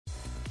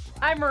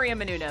I'm Maria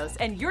Menounos,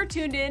 and you're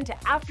tuned in to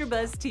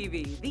AfterBuzz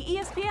TV, the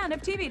ESPN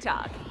of TV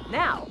talk.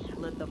 Now,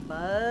 let the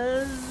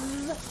buzz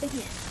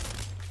begin.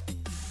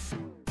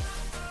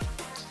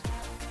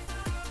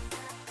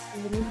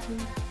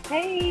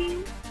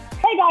 Hey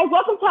guys,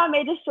 welcome to I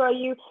May Destroy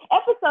You,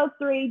 episode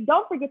 3.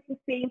 Don't forget to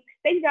see.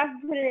 Thank you guys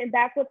for tuning in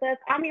back with us.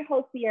 I'm your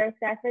host, Sierra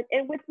Stafford,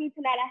 and with me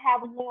tonight I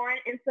have Lauren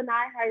and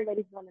Sanai. How are you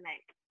ladies doing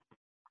tonight?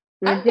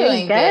 We're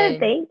doing good.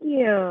 Thank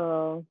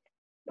you.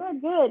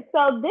 Good.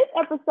 So this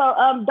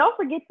episode, don't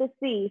forget to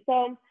see.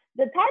 So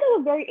the title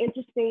was very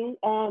interesting,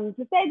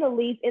 to say the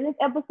least, and this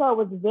episode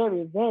was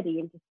very, very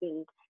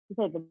interesting to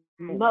say the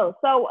most.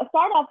 So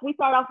we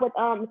start off with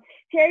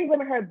Terry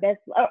living her best,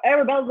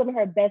 Arabella's living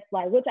her best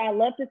life, which I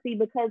love to see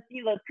because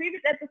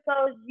previous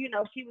episodes,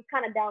 she was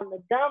kind of down in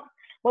the dumps,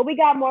 but we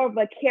got more of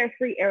a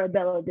carefree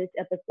Arabella this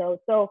episode.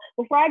 So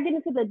before I get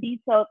into the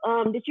details,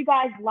 did you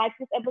guys like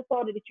this episode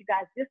or did you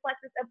guys dislike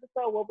this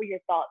episode? What were your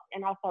thoughts?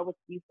 And I'll start with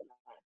you, Samantha.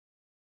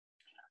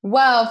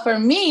 Well, for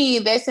me,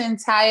 this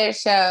entire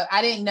show,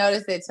 I didn't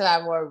notice it till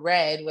I wore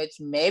red, which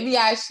maybe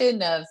I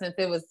shouldn't have since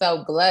it was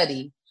so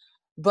bloody.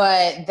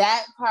 But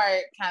that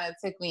part kind of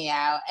took me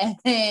out. And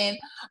then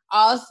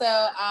also,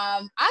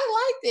 I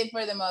liked it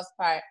for the most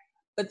part.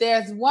 But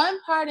there's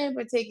one part in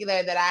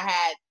particular that I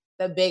had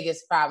the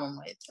biggest problem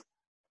with.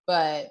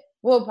 But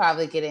we'll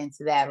probably get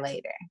into that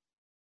later.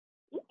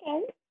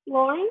 Okay.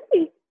 Lauren?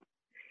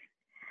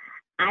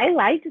 I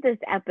liked this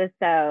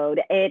episode.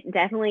 It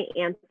definitely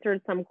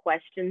answered some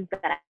questions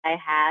that I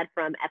had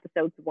from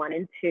episodes 1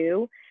 and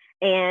 2.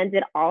 And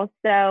it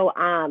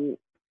also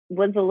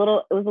was a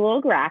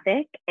little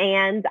graphic,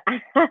 and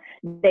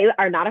they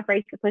are not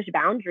afraid to push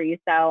boundaries.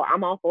 So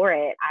I'm all for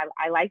it.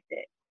 I liked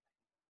it.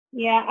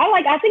 Yeah,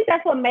 I think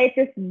that's what makes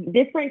this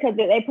different because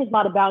they push a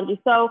lot of boundaries.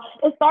 So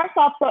it starts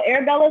off. So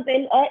Arabella's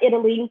in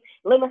Italy,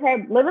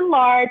 living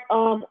large,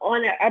 on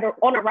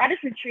a writer's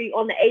retreat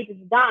on the Age's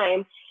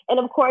dime, and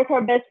of course her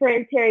best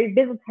friend Terry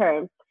visits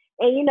her.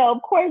 And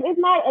of course, it's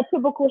not a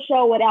typical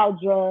show without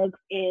drugs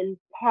and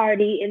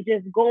party and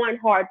just going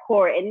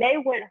hardcore. And they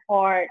went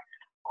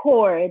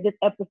hardcore this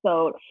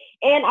episode.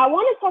 And I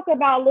want to talk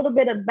about a little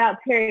bit about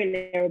Terry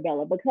and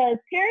Arabella because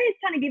Terry is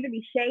kind of giving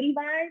me shady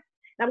vibes.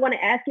 I'm going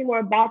to ask you more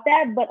about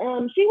that, but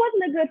she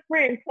wasn't a good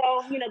friend.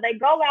 So, they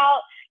go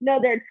out,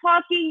 they're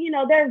talking,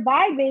 they're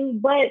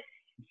vibing, but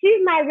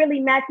she's not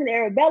really matching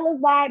Arabella's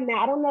vibe.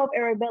 Now, I don't know if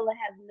Arabella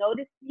has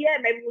noticed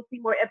yet. Maybe we'll see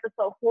more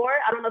episode 4.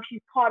 I don't know if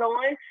she's caught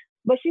on,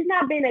 but she's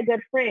not being a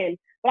good friend.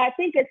 But I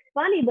think it's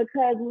funny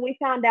because when we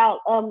found out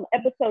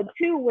episode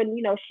 2, when,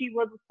 she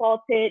was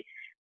assaulted,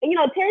 and,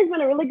 Terry's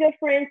been a really good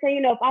friend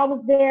saying, if I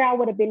was there, I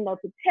would have been able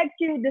to protect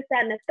you, this,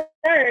 that, and the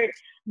third.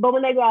 But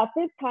when they go out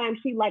this time,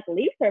 she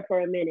leaves her for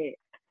a minute.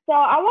 So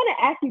I want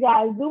to ask you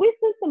guys, do we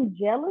see some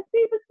jealousy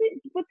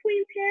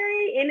between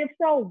Terry? And if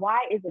so,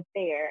 why is it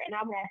there? And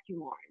I'm going to ask you,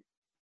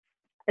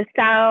 Lauren.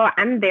 So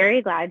I'm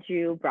very glad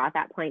you brought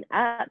that point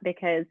up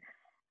because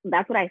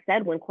that's what I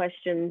said when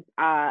questions,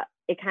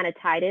 it kind of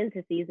tied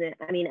into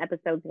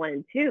episodes 1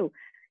 and 2.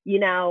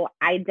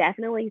 I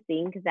definitely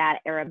think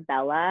that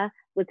Arabella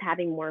was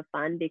having more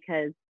fun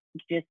because,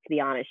 just to be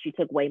honest, she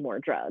took way more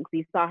drugs.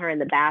 You saw her in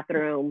the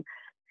bathroom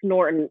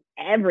snorting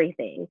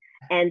everything.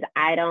 And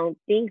I don't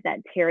think that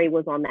Terry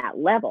was on that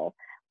level.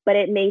 But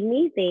it made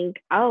me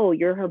think, oh,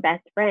 you're her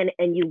best friend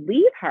and you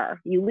leave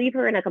her. You leave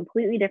her in a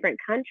completely different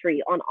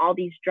country on all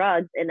these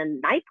drugs in a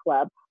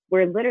nightclub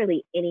where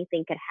literally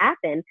anything could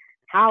happen.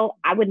 How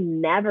I would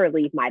never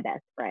leave my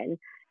best friend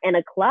in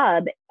a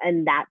club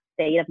in that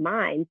state of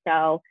mind.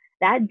 So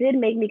that did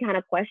make me kind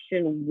of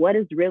question what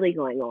is really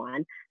going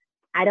on.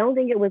 I don't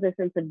think it was a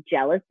sense of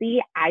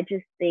jealousy. I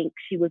just think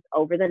she was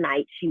over the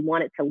night. She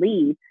wanted to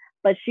leave,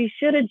 but she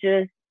should have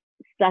just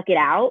stuck it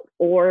out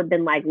or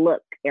been like,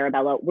 look,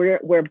 Arabella,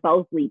 we're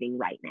both leaving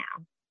right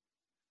now.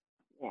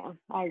 Yeah,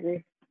 I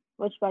agree.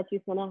 What about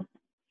you, Sana?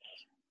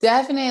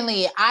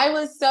 Definitely. I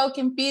was so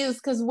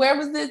confused because where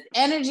was this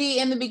energy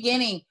in the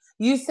beginning?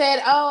 You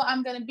said, oh,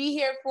 I'm going to be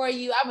here for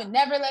you. I would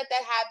never let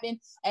that happen.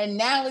 And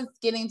now it's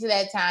getting to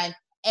that time.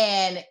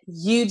 And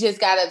you just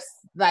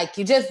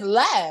you just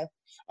left.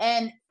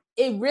 And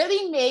it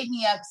really made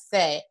me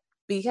upset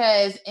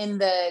because in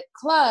the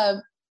club,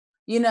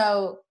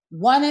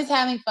 one is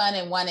having fun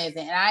and one isn't.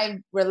 And I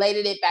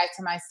related it back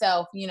to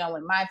myself,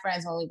 with my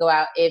friends when we go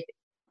out. If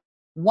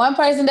one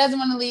person doesn't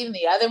want to leave and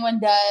the other one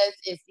does,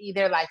 it's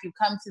either like you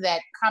come to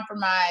that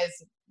compromise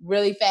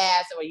really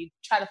fast or you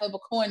try to flip a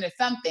coin or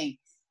something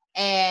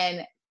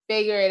and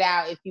figure it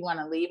out if you want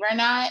to leave or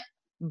not.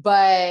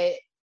 But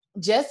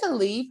just to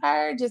leave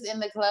her just in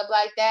the club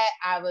like that,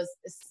 I was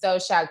so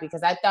shocked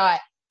because I thought,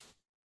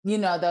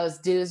 those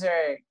dudes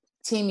are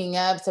teaming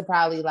up to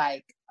probably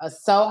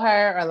assault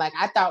her, or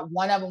I thought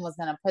one of them was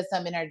going to put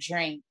some in her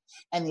drink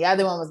and the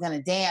other one was going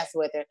to dance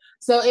with her.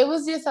 So it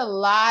was just a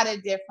lot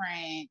of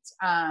different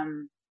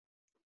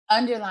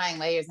underlying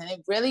layers. And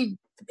it really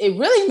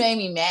made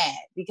me mad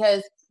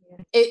because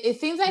it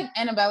seems like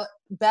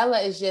Bella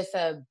is just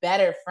a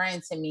better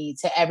friend to me,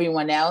 to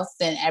everyone else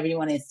than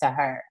everyone is to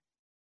her.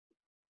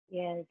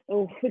 Yes.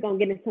 Oh, we're gonna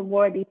get into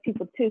more of these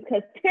people too,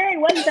 because Terry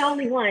wasn't the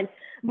only one.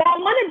 But I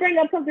want to bring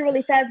up something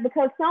really fast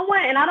because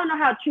someone, and I don't know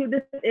how true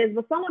this is,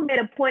 but someone made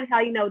a point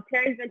how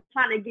Terry's been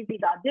trying to get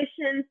these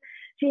auditions.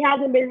 She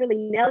hasn't been really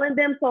nailing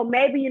them. So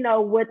maybe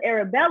with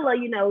Arabella,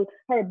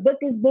 her book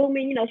is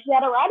booming. She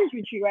had a writer's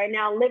retreat right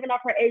now, living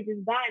off her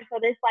agent's dime. So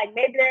there's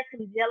maybe there's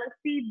some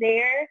jealousy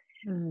there,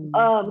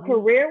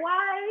 career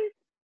wise.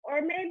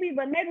 Or maybe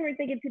we're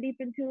thinking too deep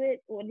into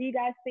it. Or do you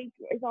guys think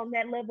it's on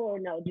that level or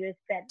no? Just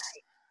that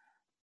night.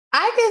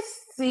 I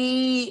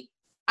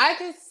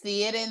could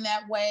see it in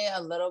that way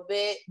a little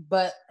bit,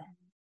 but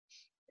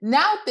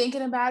now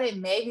thinking about it,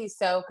 maybe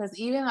so, because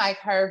even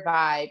her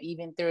vibe,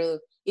 even though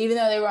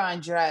they were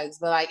on drugs,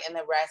 but in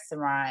the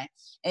restaurant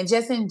and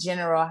just in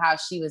general how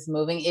she was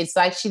moving, it's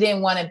like she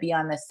didn't want to be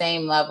on the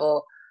same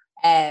level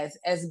as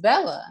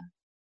Bella.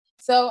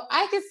 So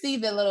I could see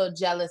the little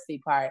jealousy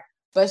part,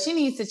 but she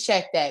needs to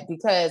check that,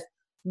 because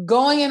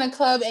going in a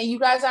club and you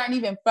guys aren't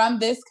even from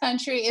this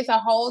country. It's a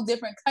whole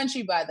different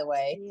country, by the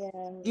way.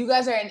 Yeah. You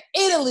guys are in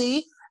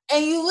Italy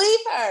and you leave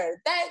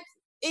her. That's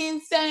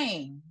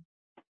insane.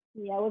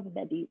 Yeah, it wasn't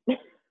that deep. You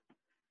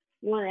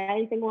want to add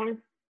anything,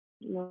 Lauren?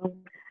 No,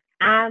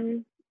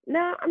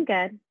 I'm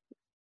good.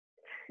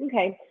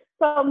 Okay.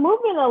 So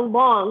moving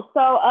along,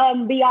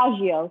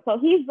 Biagio. So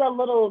he's a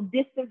little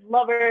distance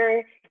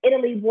lover,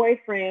 Italy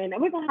boyfriend.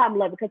 And we're gonna have him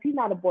love because he's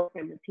not a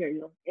boyfriend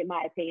material, in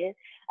my opinion.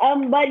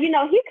 But he kind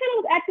of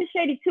was acting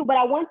shady too.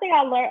 But one thing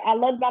I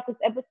loved about this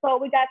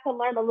episode, we got to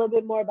learn a little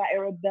bit more about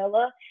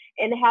Arabella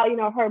and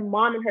how her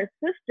mom and her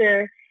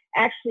sister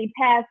actually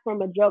passed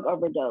from a drug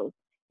overdose.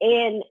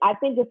 And I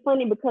think it's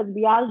funny because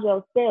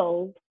Biagio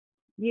sells,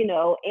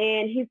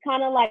 and he's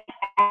kind of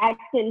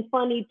acting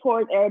funny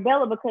towards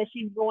Arabella because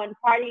she's going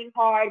partying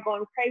hard,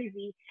 going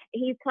crazy,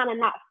 and he's kind of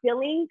not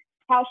feeling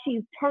how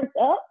she's turned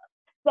up.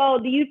 So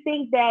do you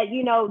think that,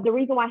 the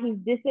reason why he's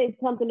distant is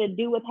something to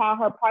do with how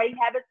her party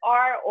habits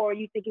are, or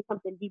you think it's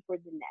something deeper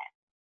than that?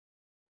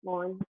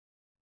 Lauren?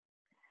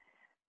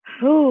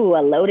 Ooh,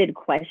 a loaded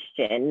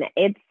question.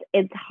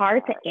 It's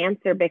hard to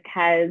answer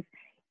because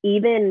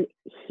even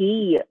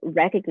he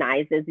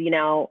recognizes,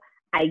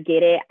 I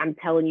get it. I'm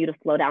telling you to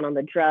slow down on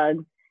the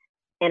drugs.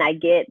 And I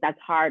get that's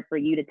hard for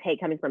you to take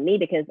coming from me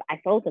because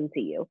I sold them to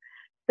you.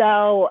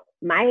 So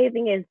my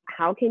thing is,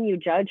 how can you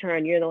judge her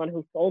and you're the one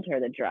who sold her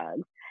the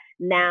drugs?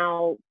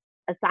 Now,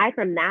 aside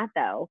from that,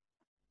 though,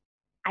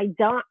 I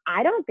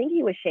don't think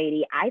he was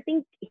shady. I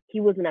think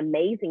he was an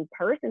amazing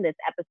person this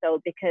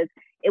episode because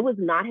it was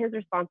not his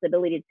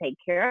responsibility to take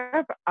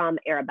care of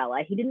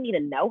Arabella. He didn't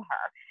even know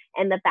her.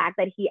 And the fact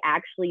that he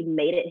actually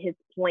made it his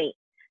point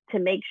to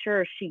make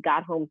sure she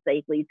got home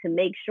safely, to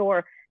make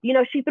sure,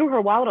 she threw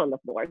her wallet on the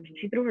floor.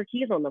 She threw her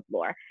keys on the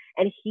floor.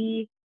 And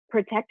he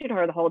protected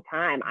her the whole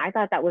time. I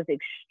thought that was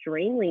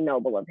extremely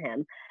noble of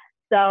him.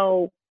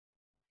 So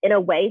in a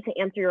way, to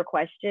answer your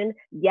question,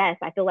 yes,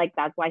 I feel like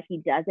that's why he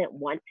doesn't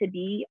want to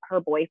be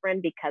her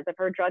boyfriend because of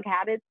her drug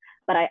habits.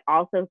 But I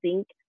also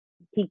think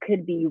he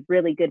could be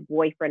really good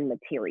boyfriend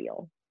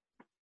material.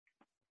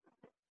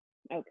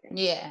 Okay.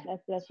 Yeah.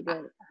 That's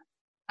good.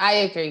 I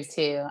agree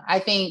too. I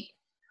think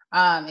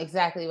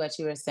exactly what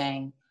you were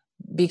saying,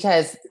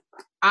 because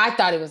I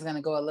thought it was going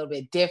to go a little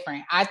bit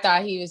different. I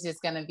thought he was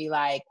just going to be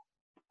like,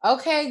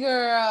 okay,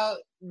 girl,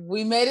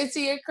 we made it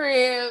to your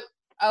crib.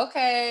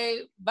 Okay,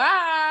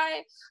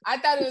 bye. I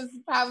thought it was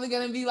probably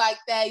going to be like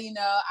that.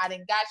 I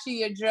done got you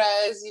your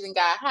drugs. You done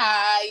got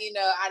high.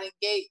 I done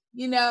get,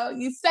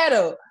 you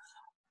settled.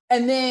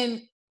 And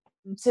then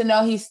to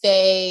know he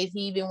stayed,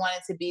 he even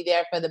wanted to be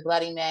there for the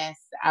bloody mess.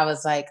 I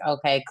was like,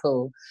 okay,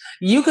 cool.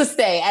 You could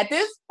stay. At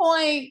this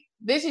point,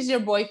 this is your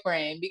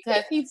boyfriend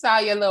because he saw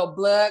your little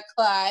blood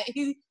clot.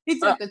 He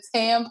took the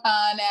tampon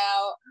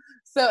out.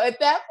 So at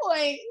that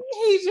point,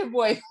 he's your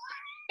boyfriend.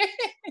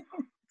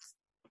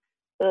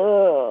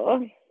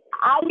 I'm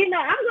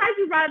glad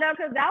you brought it up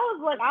because that was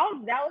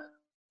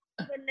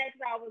the next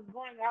I was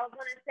going. I was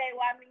going to say,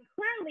 well, I mean,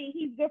 clearly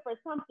he's good for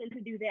something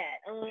to do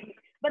that.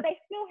 But they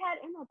still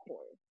had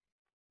intercourse.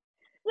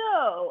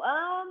 So,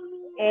 I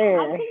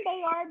think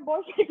they are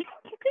boyfriend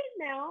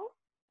now.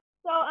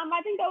 So, I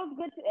think that was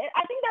good.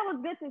 I think that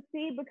was good to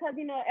see because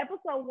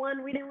episode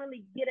 1 we didn't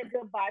really get a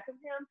good vibe from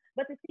him,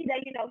 but to see that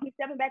he's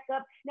stepping back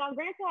up now.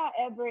 Granted,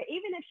 however,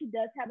 even if she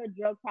does have a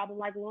drug problem,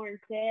 like Lauren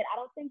said, I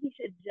don't think he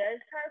should judge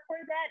her for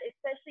that,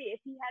 especially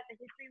if he has a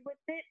history with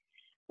it.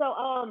 So,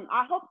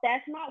 I hope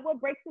that's not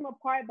what breaks them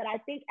apart. But I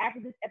think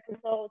after this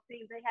episode,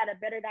 seems they had a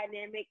better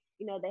dynamic.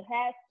 They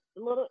had a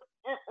little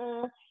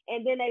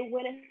and then they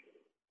went and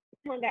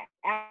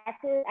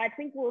after. I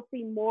think we'll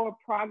see more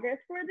progress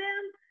for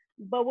them.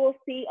 But we'll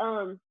see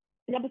in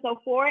episode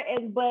 4.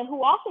 But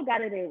who also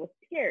got it there was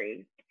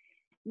Terry.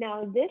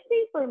 Now this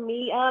thing for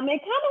me, it kind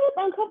of was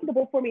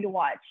uncomfortable for me to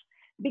watch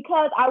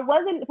because I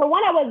wasn't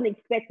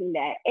expecting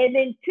that. And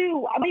then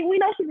 2, I mean, we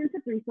know she's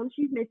into threesome.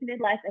 She's mentioned it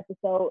last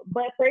episode.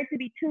 But for it to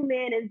be 2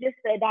 men and just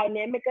the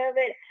dynamic of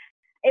it,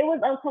 it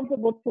was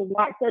uncomfortable to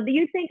watch. So do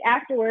you think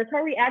afterwards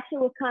her reaction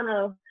was kind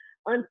of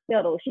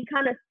unsettled. She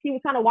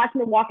was kind of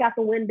watching him walk out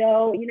the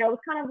window. You know, it was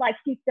kind of like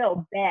she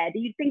felt bad. Do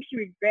you think she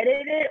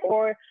regretted it,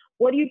 or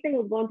what do you think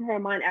was going through her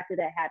mind after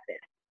that happened?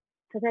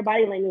 Because her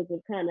body language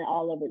was kind of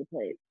all over the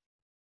place.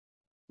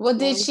 Well,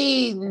 did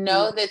she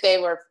know that they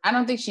were? I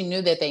don't think she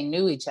knew that they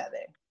knew each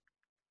other.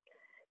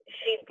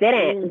 She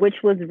didn't, which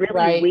was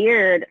really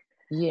weird.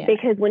 Yeah.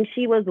 Because when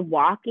she was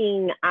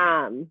walking,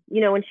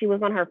 you know, when she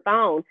was on her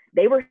phone,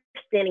 they were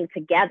standing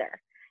together,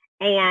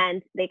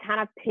 and they kind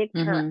of picked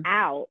her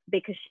out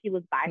because she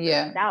was by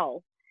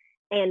herself,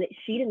 and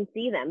she didn't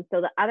see them.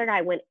 So the other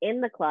guy went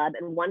in the club,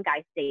 and one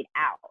guy stayed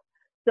out.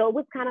 So it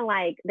was kind of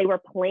like they were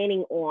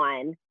planning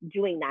on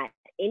doing that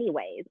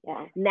anyways.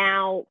 Yeah.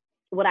 Now,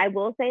 what I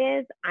will say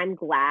is I'm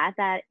glad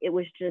that it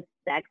was just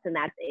sex and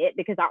that's it,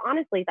 because I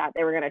honestly thought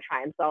they were going to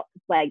try and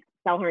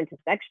sell her into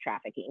sex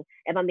trafficking.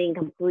 If I'm being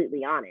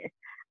completely honest,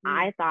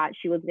 I thought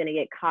she was going to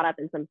get caught up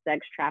in some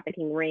sex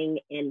trafficking ring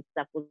and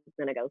stuff was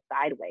going to go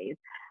sideways.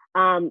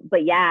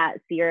 But yeah,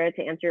 Sierra,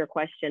 to answer your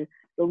question,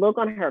 the look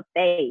on her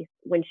face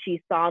when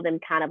she saw them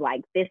kind of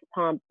like fist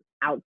pump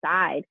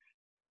outside,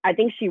 I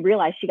think she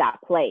realized she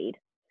got played.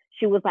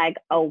 She was like,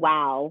 oh,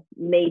 wow,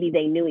 maybe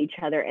they knew each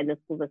other and this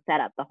was a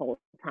setup the whole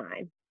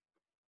time.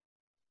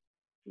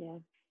 Yeah.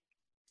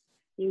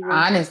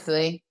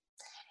 Honestly.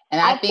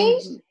 And I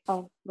think I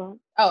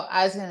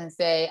was going to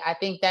say, I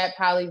think that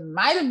probably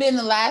might have been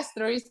the last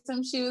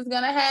threesome she was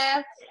going to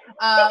have.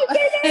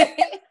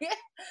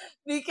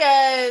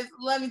 Because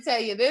let me tell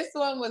you, this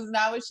one was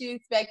not what she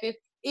expected.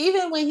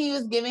 Even when he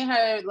was giving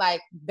her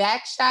like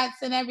back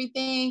shots and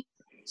everything,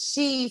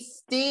 she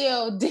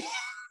still did.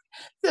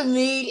 To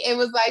me, it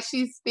was like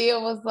she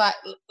still was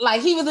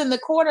like he was in the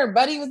corner.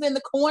 Buddy was in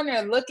the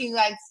corner looking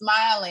like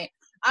smiling.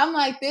 I'm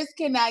like, this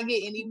cannot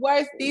get any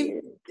worse.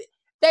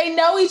 They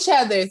know each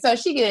other. So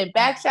she getting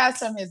back shots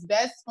from his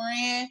best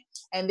friend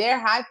and they're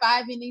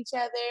high-fiving each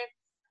other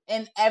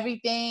and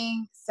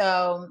everything.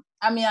 So,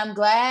 I mean, I'm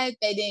glad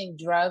they didn't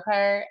drug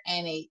her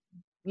and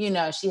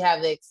she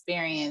had the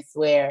experience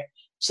where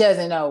she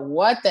doesn't know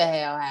what the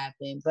hell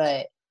happened,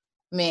 but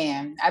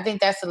man, I think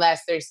that's the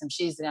last threesome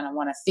she's going to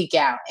want to seek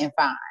out and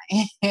find.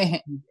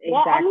 Exactly.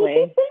 I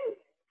mean,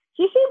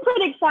 she seemed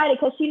pretty excited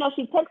because, she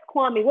texts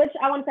Kwame, which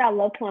I want to say I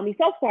love Kwame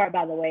so far,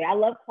 by the way. I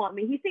love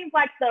Kwame. He seems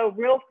like the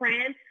real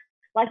friend.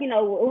 Like, it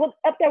was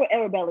up there with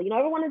Arabella.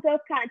 Everyone is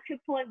just kind of trip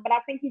to him, but I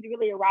think he's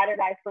really a ride or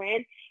die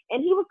friend.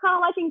 And he was kind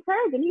of like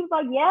encouraging. He was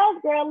like,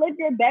 yes, girl, live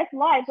your best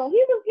life. So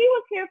he was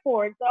here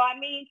for it. So, I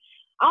mean,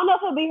 I don't know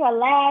if it'll be her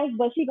last,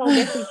 but she's going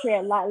to definitely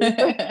tread lightly.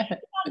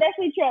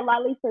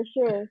 For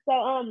sure.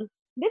 So,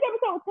 this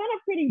episode was kind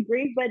of pretty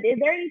brief, but is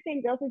there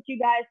anything else that you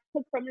guys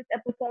took from this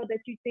episode that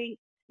you think,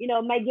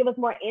 might give us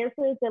more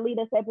answers to lead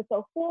us to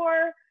episode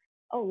 4?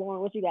 Oh, Lauren,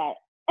 what you got?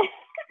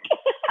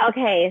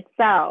 Okay,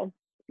 so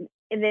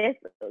this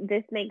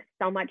makes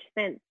so much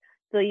sense.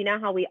 So you know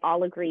how we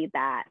all agreed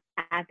that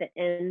at the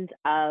end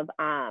of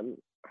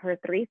her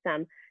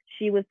threesome,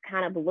 she was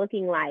kind of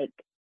looking like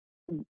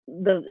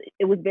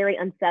it was very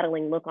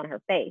unsettling look on her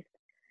face.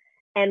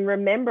 And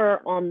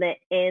remember on the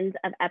end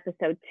of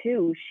episode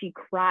 2, she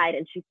cried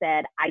and she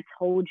said, I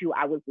told you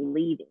I was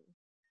leaving.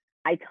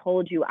 I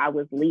told you I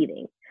was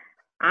leaving.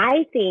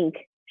 I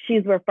think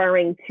she's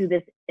referring to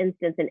this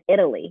instance in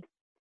Italy.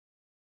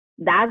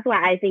 That's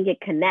why I think it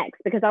connects,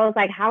 because I was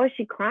like, how is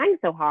she crying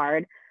so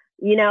hard?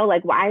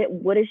 Like why,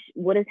 what has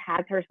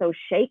her so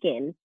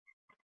shaken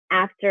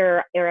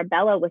after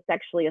Arabella was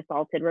sexually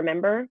assaulted,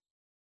 remember?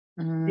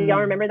 Do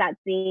y'all remember that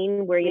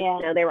scene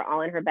where they were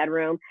all in her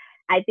bedroom?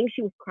 I think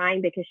she was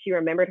crying because she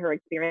remembered her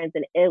experience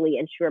in Italy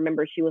and she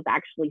remembered she was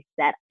actually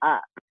set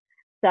up.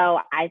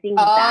 So I think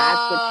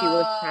that's what she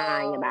was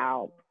crying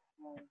about.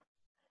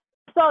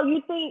 So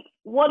you think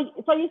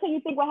you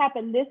think what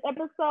happened this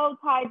episode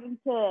ties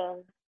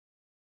into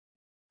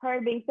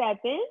her being sad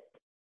then?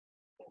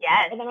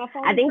 Yes.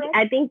 I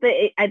think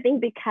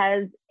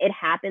because it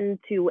happened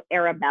to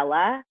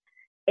Arabella,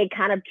 it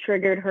kind of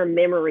triggered her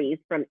memories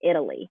from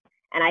Italy.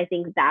 And I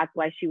think that's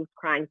why she was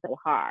crying so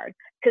hard.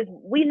 Because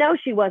we know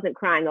she wasn't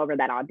crying over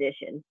that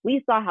audition.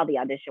 We saw how the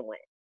audition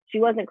went. She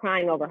wasn't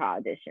crying over her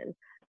audition.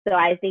 So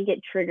I think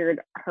it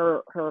triggered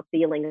her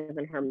feelings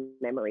and her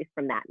memories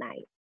from that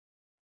night.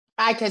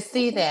 I could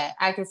see that.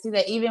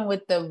 Even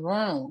with the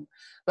room.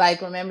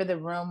 Like, remember the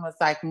room was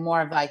like more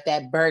of like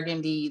that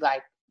burgundy,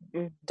 like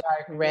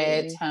dark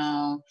red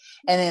tone.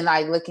 And then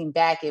like looking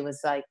back, it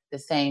was like the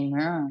same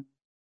room.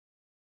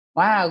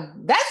 Wow,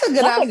 that's a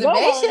good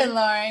observation,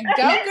 Lauren.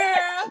 Go,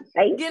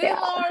 girl. Get it,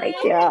 Lauren.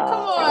 Come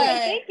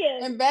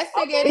on.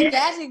 Investigating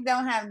magic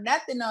don't have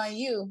nothing on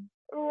you.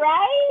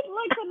 Right?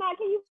 Look, Tanai,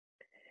 can you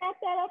tap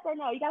that up or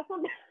no? You got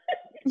something?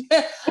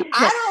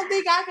 I don't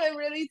think I could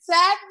really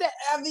top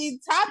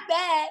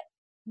that.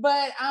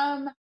 But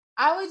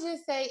I would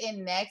just say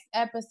in next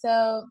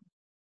episode,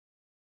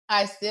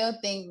 I still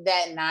think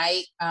that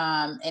night,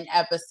 in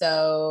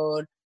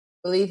episode, I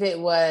believe it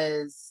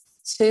was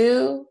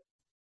 2,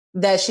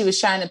 that she was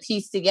trying to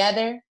piece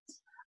together.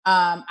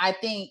 I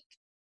think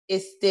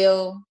it's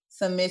still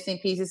some missing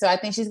pieces. So I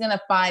think she's going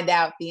to find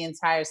out the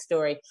entire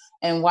story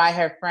and why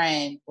her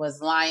friend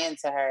was lying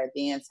to her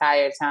the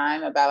entire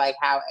time about like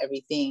how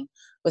everything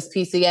was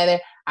pieced together.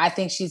 I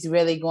think she's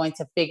really going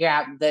to figure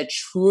out the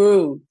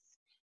truth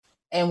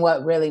and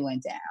what really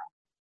went down.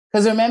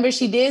 Because remember,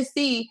 she did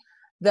see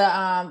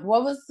the,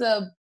 what was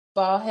the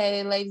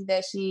bald-headed lady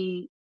that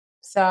she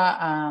saw?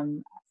 I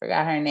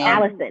forgot her name.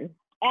 Allison.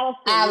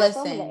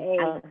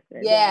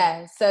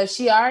 Yeah. So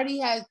she already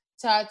had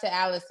talked to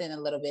Allison a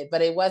little bit,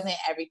 but it wasn't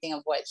everything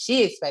of what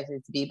she expected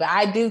it to be. But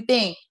I do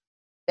think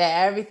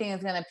that everything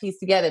is going to piece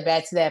together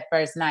back to that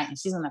first night, and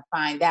she's going to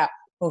find out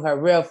who her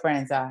real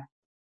friends are.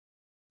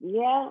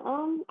 Yeah,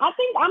 I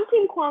think I'm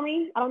Team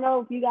Kwame. I don't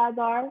know if you guys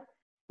are,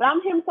 but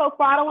I'm him so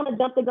far. I don't want to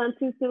jump the gun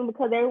too soon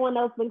because everyone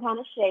else has been kind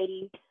of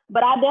shady.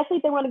 But I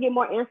definitely think we're going to get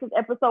more answers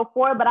episode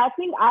 4. But I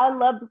think I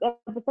love this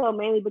episode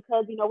mainly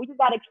because, you know, we just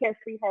got to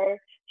carefree her.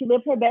 She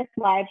lived her best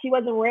life. She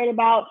wasn't worried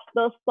about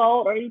the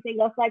assault or anything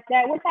else like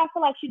that, which I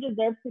feel like she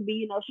deserves to be.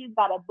 You know, she's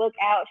got a book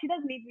out. She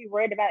doesn't need to be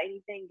worried about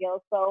anything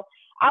else. So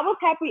I was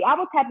happy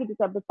this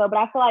episode. But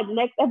I feel like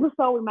next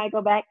episode we might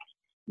go back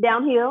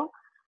downhill.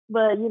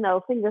 But, you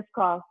know, fingers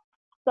crossed.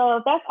 So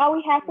if that's all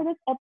we have for this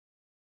episode,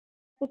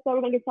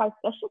 we're going to get to our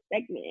special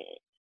segment.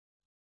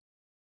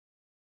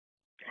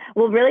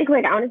 Well, really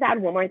quick, I want to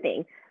add one more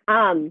thing.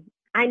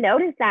 I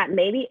noticed that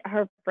maybe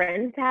her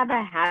friends have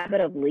a habit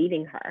of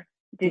leaving her.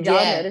 Did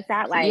y'all notice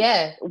that? Like,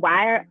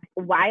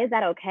 why is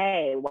that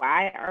okay?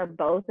 Why are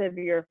both of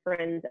your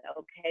friends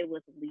okay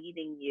with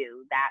leaving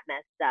you that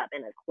messed up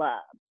in a club?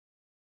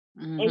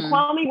 Mm-hmm. And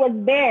Kwame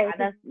was there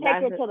to take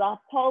her to the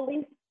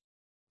police.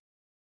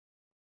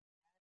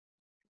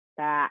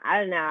 I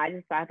don't know. I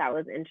just thought that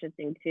was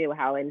interesting too,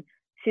 how in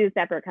 2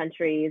 separate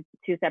countries,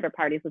 2 separate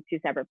parties with 2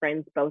 separate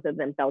friends, both of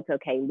them felt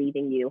okay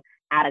leaving you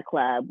at a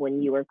club when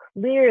you were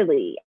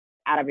clearly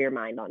out of your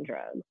mind on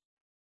drugs.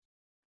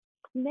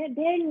 But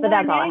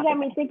that's all. Got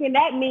me thinking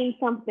that means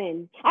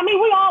something. I mean,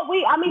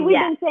 we've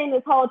been saying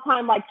this whole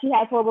time like she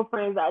has horrible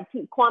friends.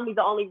 Kwame's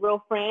the only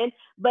real friend.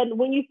 But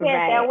when you say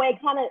it that way,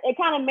 it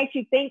kind of makes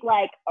you think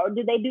like, or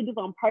did they do this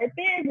on purpose?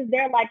 Is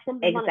there like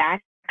something?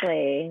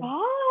 Exactly.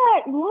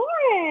 God,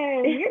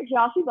 Lauren, your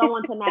jaw, she's on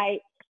one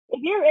tonight.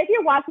 If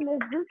you're watching this,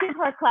 just give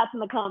her claps in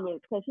the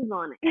comments because she's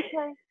on it.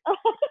 Okay.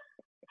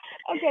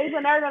 Okay, so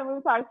now we're gonna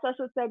move to our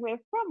special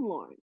segment from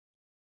Lauren.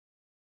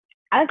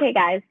 Okay,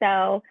 guys.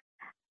 So,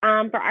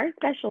 for our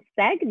special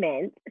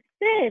segment,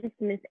 since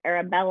Miss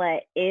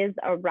Arabella is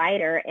a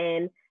writer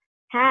and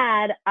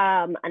had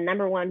a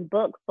 #1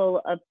 book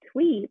full of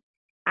tweets,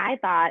 I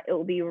thought it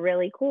would be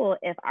really cool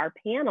if our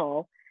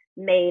panel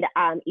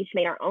each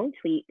made our own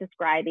tweet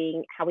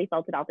describing how we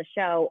felt about the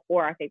show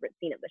or our favorite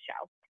scene of the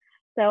show.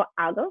 So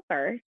I'll go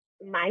first.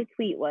 My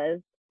tweet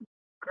was,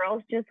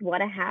 "Girls just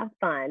want to have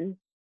fun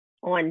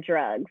on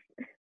drugs."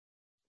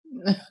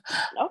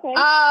 Okay.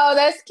 Oh,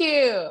 that's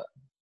cute.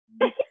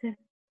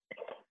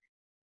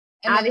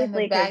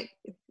 Obviously, because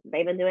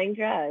they've been doing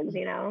drugs,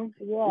 you know,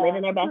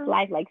 living their best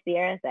life, like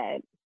Sierra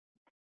said.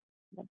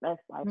 The best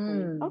life.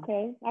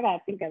 Okay, I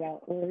gotta think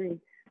about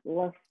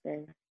what's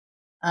there.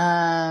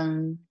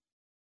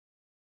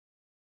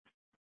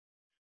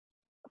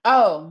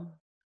 Oh.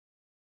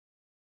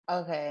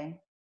 Okay.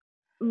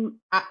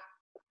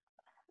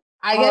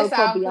 I guess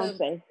I'll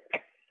Beyonce.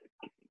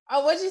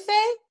 Oh, what'd you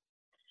say?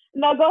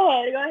 No, go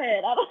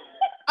ahead.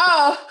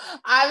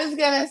 I was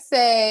gonna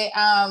say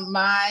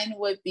mine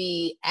would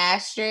be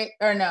asterisk,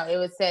 or no, it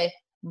would say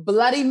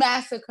bloody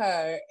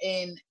massacre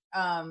in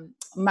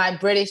my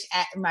British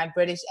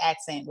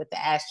accent with the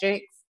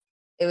asterisk.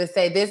 It would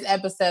say this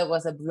episode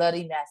was a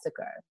bloody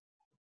massacre.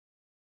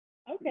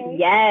 Okay.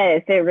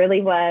 Yes, it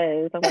really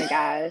was. Oh my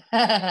gosh.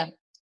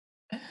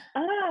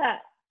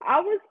 I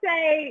would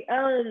say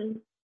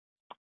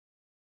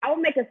I would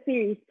make a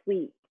serious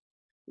tweet.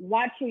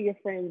 Watch who your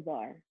friends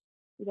are.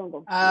 You're gonna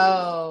go.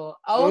 Oh,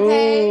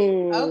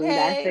 okay. Okay.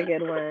 That's a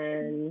good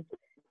one.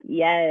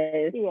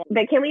 Yes. Yeah.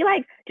 But can we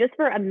just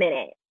for a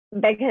minute,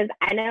 because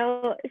I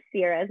know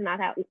Sierra is not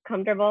that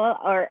comfortable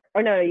or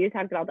no, you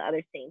talked about the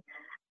other scene.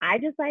 I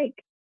just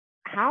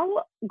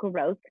how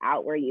grossed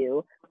out were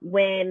you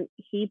when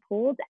he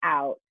pulled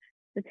out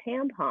the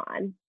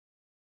tampon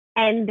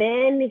and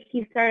then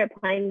he started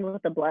playing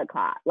with the blood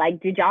clot?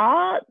 Did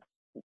y'all,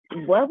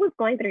 what was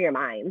going through your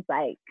minds?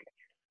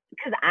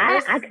 Because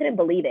I couldn't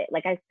believe it.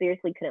 I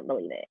seriously couldn't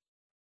believe it.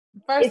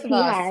 First of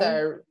all,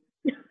 sir,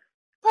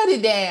 put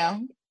it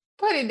down.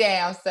 Put it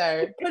down,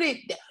 sir. Put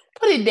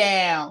it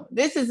down.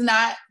 This is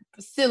not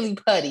silly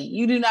putty.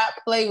 You do not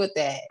play with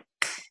that.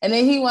 And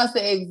then he wants to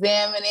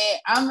examine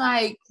it. I'm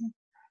like,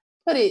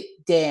 put it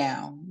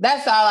down.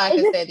 That's all I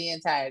could say the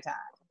entire time.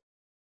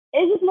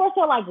 It's just more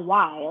so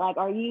why?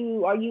 Are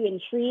you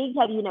intrigued?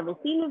 Have you never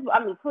seen it?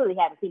 I mean, clearly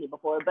haven't seen it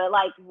before, but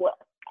what?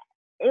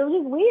 It was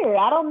just weird.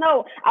 I don't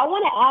know. I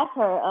want to ask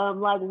her,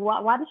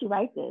 why did she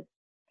write this?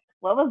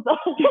 What was what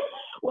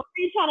were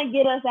you trying to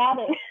get us out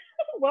of?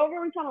 What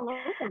were we trying to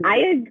learn from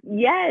this?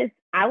 Yes,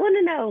 I want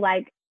to know.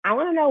 I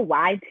want to know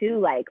why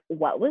too.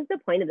 What was the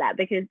point of that?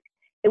 Because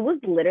it was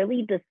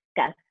literally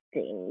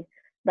disgusting.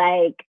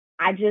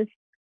 I just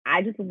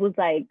was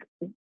like,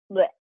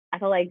 I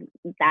feel like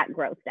that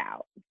grossed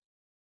out.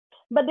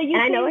 But do you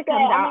And I know think it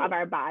comes that, out of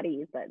our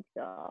bodies, but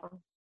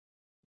still.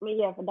 I mean,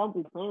 yeah, but don't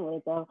be playing with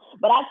it though.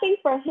 But I think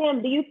for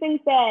him, do you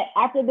think that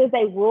after this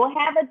they will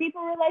have a deeper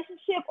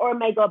relationship, or it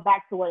may go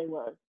back to what it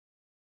was?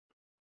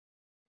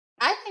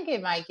 I think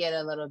it might get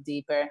a little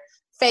deeper.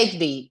 Fake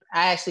deep.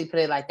 I actually put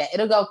it like that.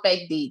 It'll go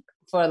fake deep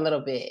for a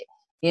little bit,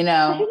 you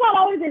know. She's not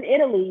always in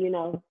Italy, you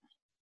know.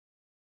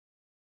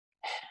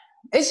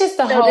 It's just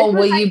the whole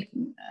will like,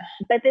 you.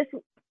 But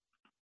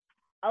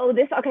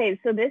okay.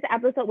 So this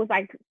episode was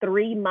like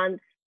 3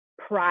 months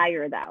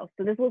prior, though.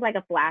 So this was like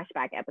a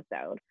flashback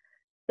episode.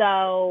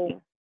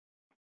 So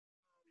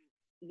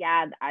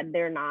yeah,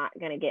 they're not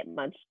gonna get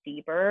much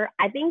deeper.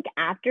 I think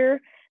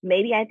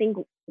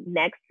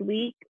next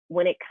week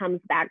when it comes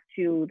back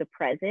to the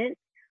present,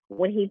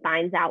 when he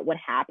finds out what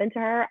happened to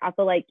her, I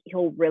feel like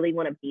he'll really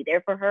want to be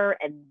there for her,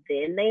 and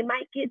then they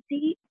might get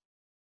deep.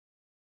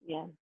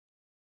 Yeah.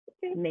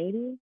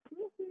 Maybe.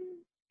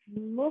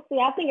 We'll see.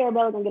 I think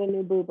Arabella's gonna get a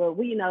new boo, but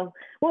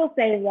we'll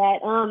save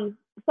that.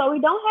 So we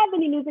don't have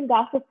any news and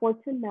gossip for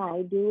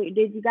tonight. Did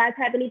you guys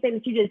have anything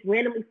that you just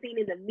randomly seen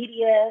in the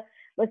media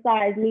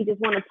besides me just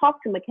want to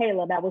talk to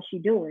Michaela about what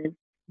she's doing?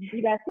 Did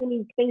you guys see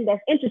anything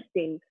that's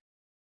interesting?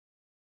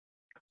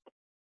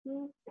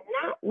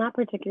 Not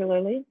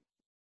particularly.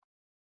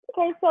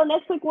 Okay, so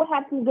next week we'll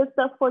have some good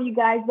stuff for you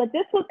guys. But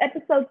this was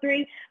episode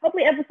 3.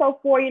 Hopefully episode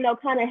 4,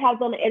 kind of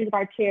has on the edge of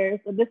our chairs.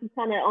 So this is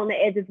kind of on the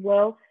edge as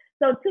well.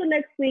 So till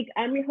next week,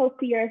 I'm your host,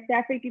 Sierra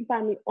Stafford. You can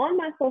find me on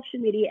my social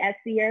media at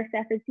Sierra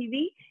Stafford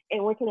TV.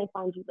 And where can I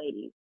find you,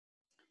 ladies?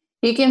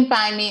 You can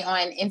find me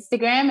on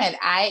Instagram at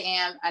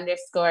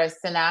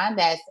IAM_Sanaa.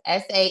 That's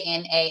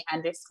SANA_.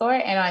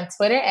 And on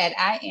Twitter at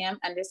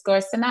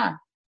IAM_Sanaa.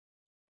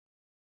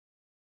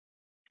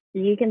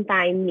 You can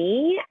find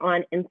me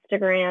on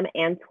Instagram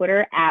and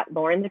Twitter at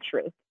Lauren the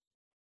Truth.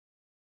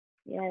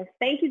 Yes.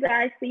 Thank you,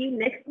 guys. See you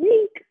next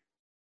week.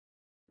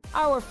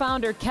 Our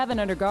founder, Kevin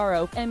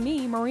Undergaro, and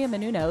me, Maria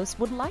Menounos,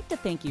 would like to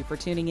thank you for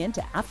tuning in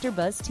to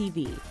AfterBuzz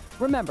TV.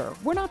 Remember,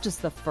 we're not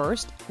just the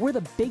first, we're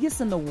the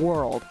biggest in the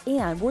world,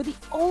 and we're the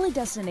only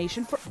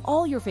destination for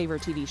all your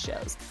favorite TV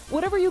shows.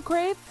 Whatever you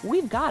crave,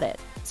 we've got it.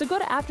 So go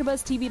to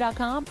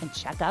AfterBuzzTV.com and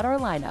check out our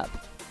lineup.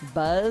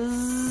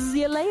 Buzz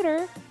you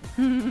later.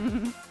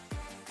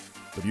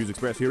 The views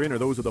expressed herein are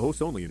those of the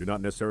hosts only and do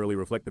not necessarily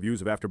reflect the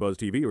views of AfterBuzz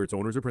TV or its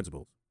owners or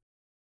principals.